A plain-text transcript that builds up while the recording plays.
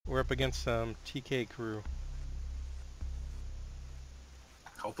We're up against some TK crew.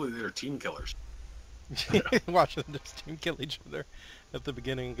 Hopefully they're team killers. Watch them just team kill each other at the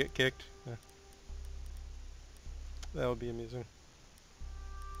beginning and get kicked. Yeah. That would be amusing.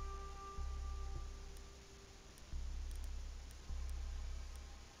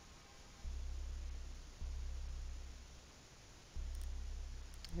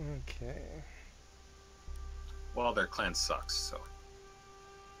 Okay. Well, their clan sucks, so.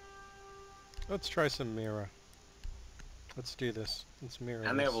 Let's try some Mira. Let's do this. Let's mirror.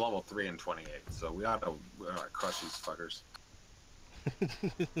 And they have a level 3 and 28, so we ought to crush these fuckers.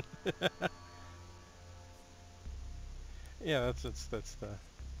 Yeah, that's the.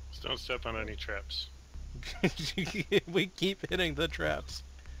 Just don't step on any traps. We keep hitting the traps.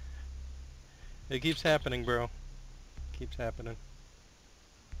 It keeps happening, bro. Keeps happening.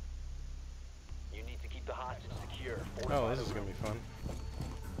 You need to keep the hostage secure. Oh, this is gonna be fun.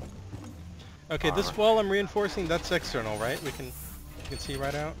 Okay, this wall I'm reinforcing, that's external, right? We can see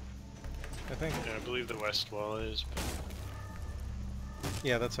right out, I think. Yeah, I believe the west wall is. But...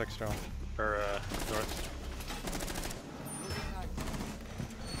 Yeah, that's external. Or north.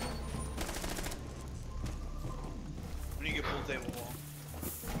 When you get full table wall.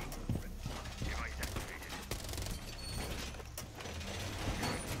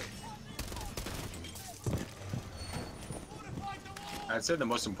 I'd say the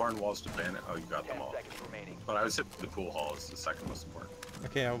most important wall is to ban it. Oh, you got them 10 all. seconds remaining. But I would say the pool hall is the second most important.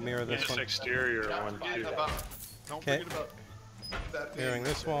 Okay, I'll mirror this Just one. exterior one too. Don't forget about that being Mirroring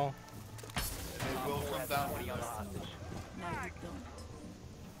this wall. and it will come down. 20 on the hostage. Now you don't.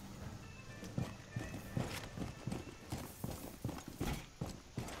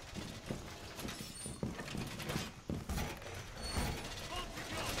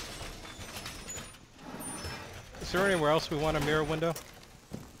 Is there anywhere else we want a mirror window?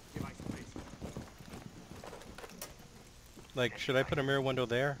 Like, should I put a mirror window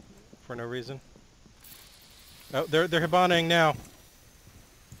there for no reason? Oh, they're hibaning now.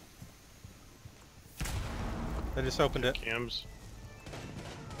 I just opened it. Cams.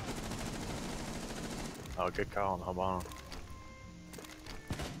 Oh, good call on Habana.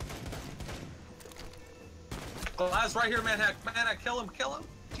 Glass right here, man. Kill him, kill him.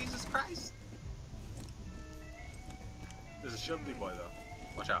 Jesus Christ. There's a shieldly boy, though.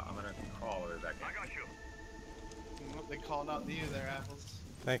 Watch out, I'm gonna crawl all the way back in. I got you. They called out to you there, Apples.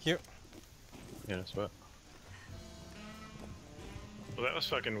 Thank you. Yeah, that's what. Well, that was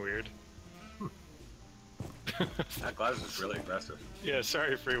fucking weird. That glass is really aggressive. Yeah,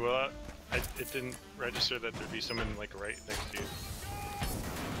 sorry, Free Will. It didn't register that there'd be someone like right next to you.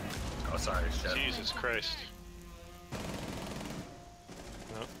 Oh, sorry, shit. Jesus Christ.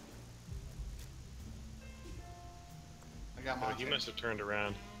 No. I got Oh, my. he must have turned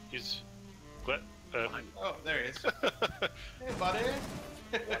around. He's... Oh, there he is. Hey, buddy.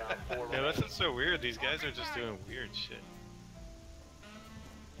 Yeah, that's what's so weird. These guys are just doing weird shit.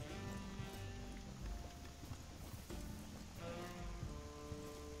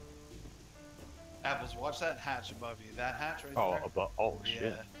 Apples, watch that hatch above you. That hatch right Oh, there. oh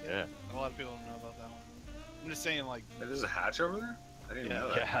shit. Yeah. A lot of people don't know about that one. I'm just saying, like. There's a hatch over there? I didn't know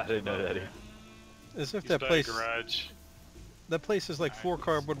that. Yeah, I didn't know that. As if He's that by a place. garage. That place is like 4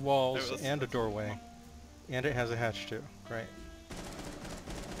 cardboard walls let's- and a doorway, and it has a hatch too. Great.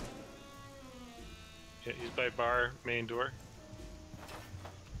 Yeah, he's by bar, main door.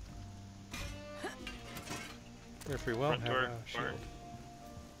 If we will Front have door, a shield. bar.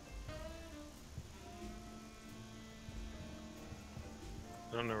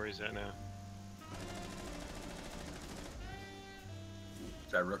 I don't know where he's at now.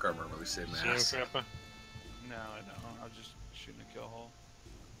 That rook armor really saved my See him, ass. Grandpa? No, I don't. I was just shooting a kill hole.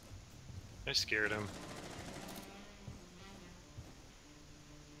 I scared him.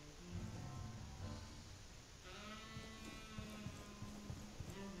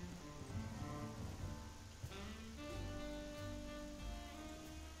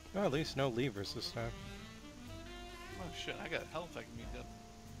 Well, at least no levers this time. Oh shit! I got health. I can meet up.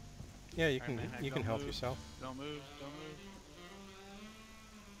 Yeah, you Alright, can man, you don't can help move. yourself. Don't move. Don't move.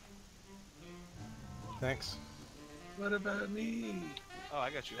 Thanks. What about me? Oh, I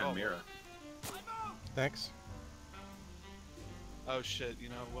got you. And Oh, Mira. Thanks. oh shit! You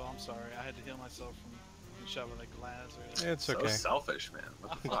know, well, I'm sorry. I had to heal myself from being shot with a glass. It's So okay. selfish, man.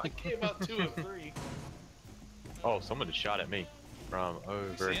 What the fuck? I gave out 2 of 3. Oh, someone just shot at me from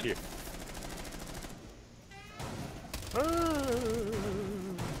over see him? here.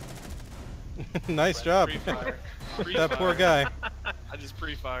 Nice job. Pre-fire. That poor guy. I just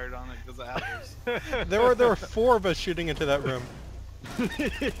pre-fired on it because of apples. There were 4 of us shooting into that room.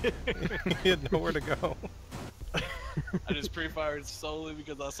 He had nowhere to go. I just pre-fired solely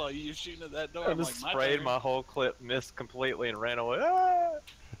because I saw you shooting at that door. I I'm just like, sprayed turn. my whole clip, missed completely, and ran away. Ah!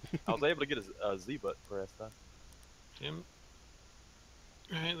 I was able to get a Z button press though. Damn.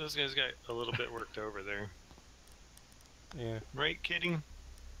 Alright, those guys got a little bit worked over there. Yeah. Right, Kitty?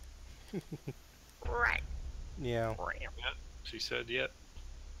 Yeah. Yep. She said yep.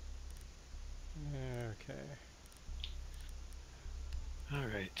 Okay.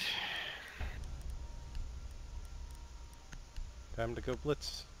 Alright. Time to go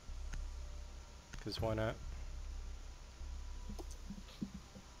blitz. 'Cause why not?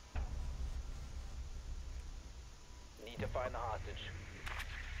 Need to find the hostage.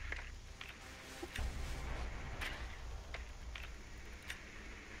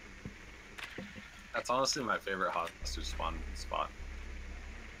 That's honestly my favorite hostage spawn spot.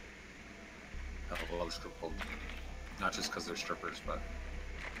 I love stripple. Not just because they're strippers, but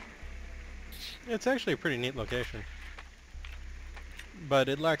It's actually a pretty neat location. But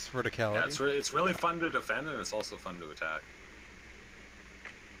it lacks verticality. yeah, it's really fun to defend and it's also fun to attack.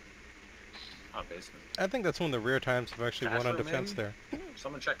 Oh, basement. I think that's one of the rare times I've actually Cash won on room, defense maybe? there.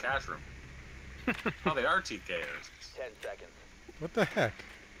 Someone check cash room. Oh, they are TKers. 10 seconds. What the heck?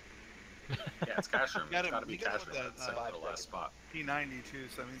 Yeah, it's cash room. Got It's him. gotta be You got cash him room. with That's that, second to the last spot. P90 too,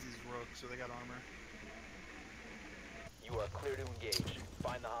 so that means he's rogue, so they got armor. You are clear to engage.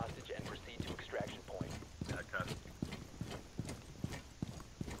 Find the hostage and proceed to extraction point. Yeah, cut.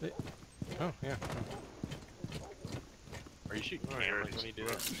 Oh, yeah. Are you shooting Alright, cameras ready when you to do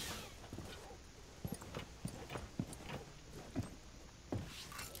it?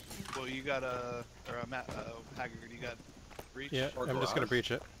 Well, you got Haggard, you got breach? Yeah, Or I'm just gonna garage.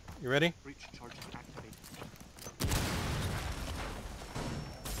 breach it. You ready? Breach charge activate.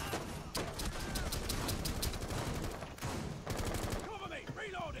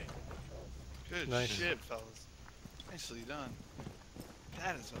 Good Nice. shit, fellas. Nicely done.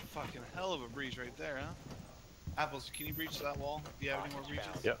 That is a fucking hell of a breach right there, huh? Apples, can you breach that wall? Do you have any more breaches?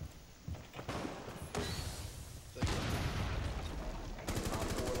 Yep. Thank you. Op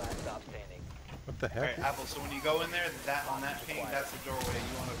 4 last stop standing. What the Alright, heck? Apple, so when you go in there, that on that ping, that's the doorway.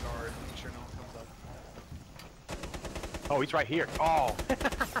 You want to guard, make sure no one comes up. Oh, he's right here. Oh.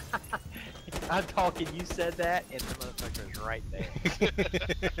 I'm talking. You said that, and the motherfucker's right there.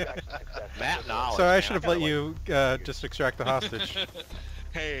 That knowledge. So I man, should have gotta let you just extract the hostage.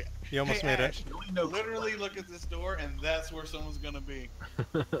 Hey, You almost hey, made Ash, it. Really no literally look at this door, and that's where someone's gonna be.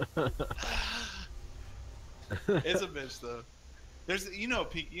 It's a bitch though. There's, you know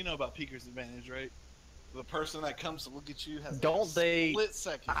about Peeker's advantage, right? The person that comes to look at you has Don't a they- split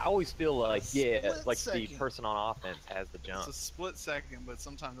second. I always feel like, yeah, Split like the second. person on offense has the It's jump. a split second, but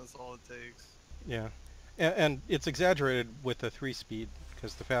sometimes that's all it takes. Yeah. And it's exaggerated with the 3-speed,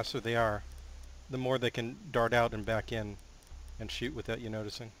 because the faster they are, the more they can dart out and back in and shoot without you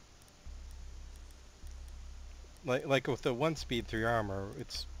noticing. Like with the 1-speed 3 armor,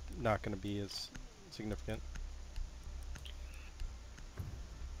 it's not going to be as significant.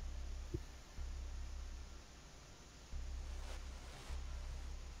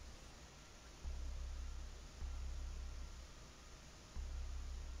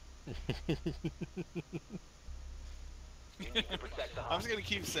 You need to protect the I'm just hostage. gonna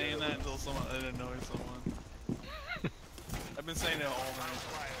keep saying that until someone it annoys someone. I've been saying it all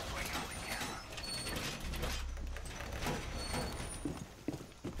night.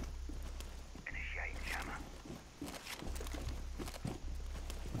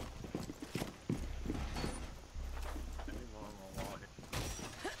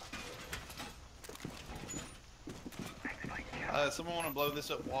 Someone want to blow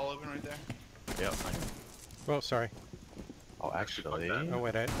this up wall open right there? Yep. Oh, sorry. Oh, actually, Oh,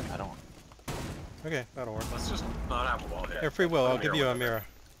 wait, I don't. Okay, that'll work. Let's just not have a wall hit. Here, free will, I'll give you a mirror.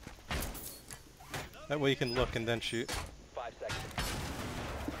 mirror. That way you can look and then shoot. 5 seconds.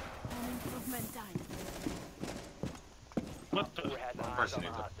 Improvement time. What the? 4 has One eyes person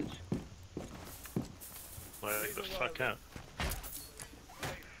on the needs it. hostage. Like the fuck out.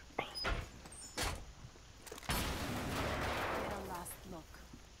 Their last knock.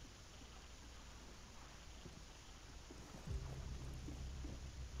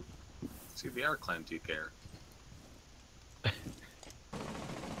 See, the air clan do care.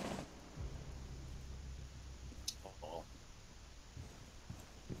 Oh,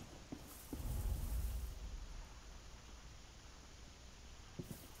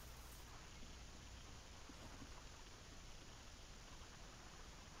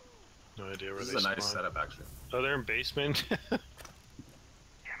 No idea where this they is a nice spawn. setup, actually. Oh, they're in basement.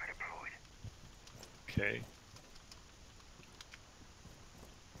 Okay.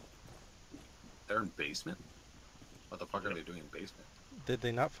 They're in basement? What the fuck are they doing in basement? Did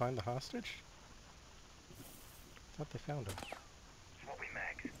they not find the hostage? Thought they found him.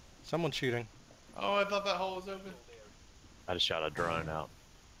 Someone's shooting. Oh, I thought that hole was open. I just shot a drone out.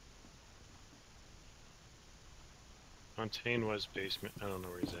 Fontaine was basement. I don't know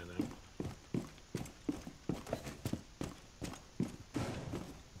where he's at now.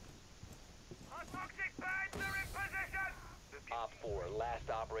 Op 4, last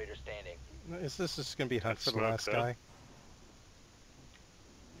operator standing. Is this just gonna be a hunt That's for the last smoked up. guy?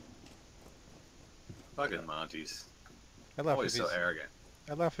 Fucking Monty's. I laugh Always if so he's. arrogant.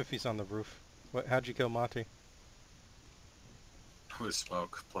 I laugh if he's on the roof. What? How'd you kill Monty? With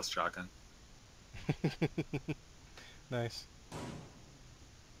smoke plus shotgun. Nice.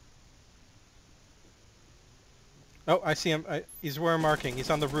 Oh, I see him. He's where I'm marking. He's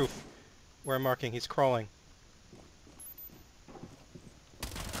on the roof. Where I'm marking. He's crawling.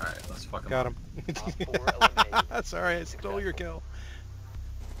 Alright, let's fuck him Got up. him. Op 4 eliminated. That's alright. I stole your kill.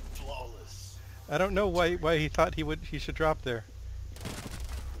 Flawless. I don't know why he thought he should drop there.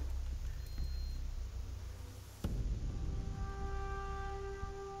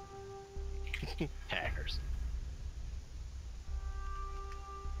 Hackers.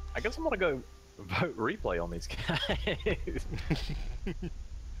 I guess I'm gonna go vote replay on these guys.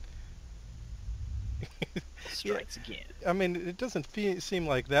 Strikes again. I mean, it doesn't seem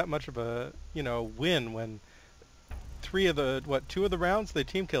like that much of a, win when two of the rounds they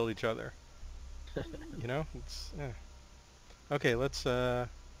team killed each other. It's okay. Let's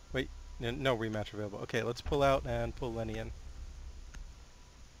wait. No rematch available. Okay, let's pull out and pull Lenny in.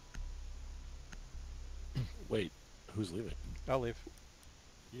 Wait, who's leaving? I'll leave.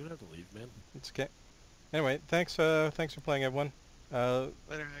 You don't have to leave, man. It's okay. Anyway, thanks for playing, everyone. Later,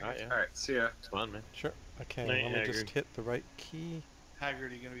 Alright, Haggard. yeah. Alright, see ya. It's fun, man. Sure. Okay, Night, let me just Haggard. hit the right key.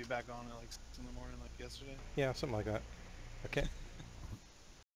 Haggard, are you gonna be back on at like 6 in the morning like yesterday? Yeah, something like that. Okay.